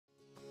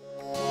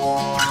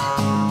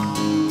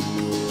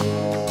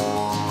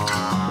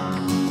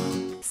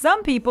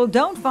Some people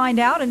don't find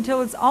out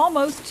until it's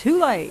almost too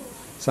late.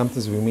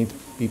 Sometimes we meet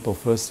people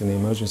first in the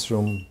emergency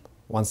room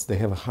once they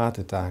have a heart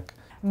attack.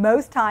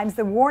 Most times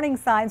the warning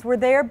signs were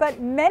there, but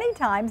many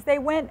times they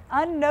went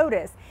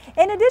unnoticed.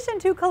 In addition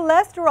to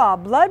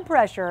cholesterol, blood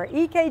pressure,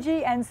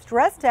 EKG, and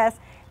stress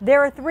tests,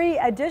 there are 3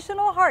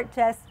 additional heart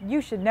tests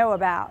you should know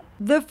about.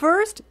 The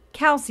first,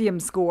 calcium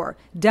score.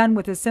 Done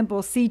with a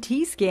simple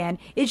CT scan,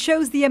 it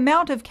shows the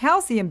amount of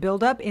calcium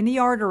buildup in the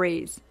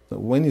arteries.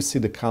 When you see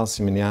the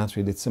calcium in the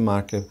artery, it's a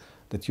marker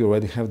that you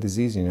already have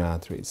disease in your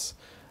arteries.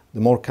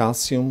 The more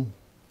calcium,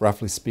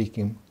 roughly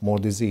speaking, more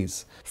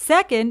disease.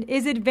 Second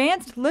is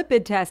advanced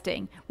lipid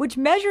testing, which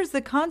measures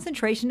the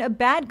concentration of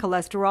bad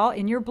cholesterol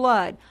in your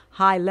blood.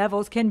 High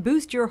levels can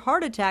boost your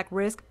heart attack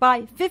risk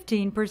by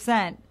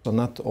 15%. So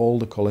not all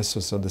the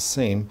cholesterols are the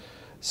same.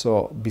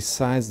 So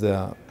besides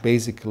the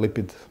basic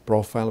lipid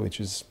profile, which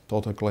is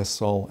total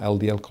cholesterol,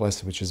 LDL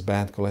cholesterol, which is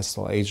bad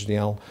cholesterol,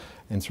 HDL,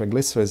 and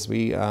triglycerides,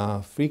 we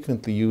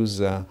frequently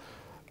use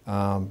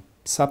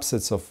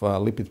subsets of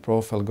lipid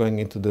profile going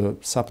into the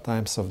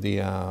subtypes of the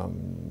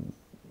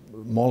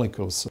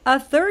molecules. A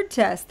third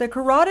test, the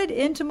carotid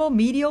intimal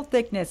medial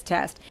thickness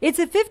test. It's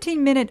a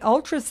 15-minute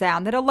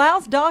ultrasound that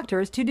allows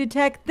doctors to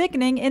detect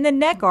thickening in the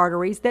neck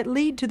arteries that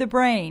lead to the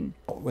brain.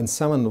 When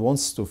someone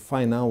wants to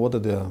find out what are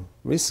the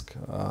risks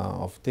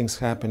of things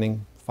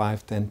happening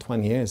 5, 10,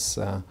 20 years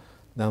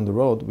down the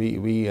road,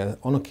 we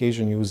on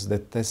occasion use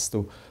that test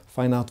to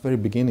find out very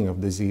beginning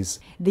of disease.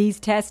 These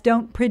tests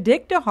don't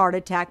predict a heart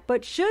attack,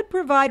 but should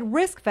provide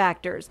risk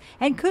factors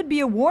and could be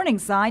a warning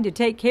sign to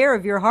take care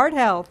of your heart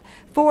health.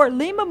 For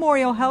Lee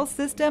Memorial Health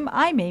System,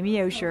 I'm Amy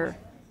Osher.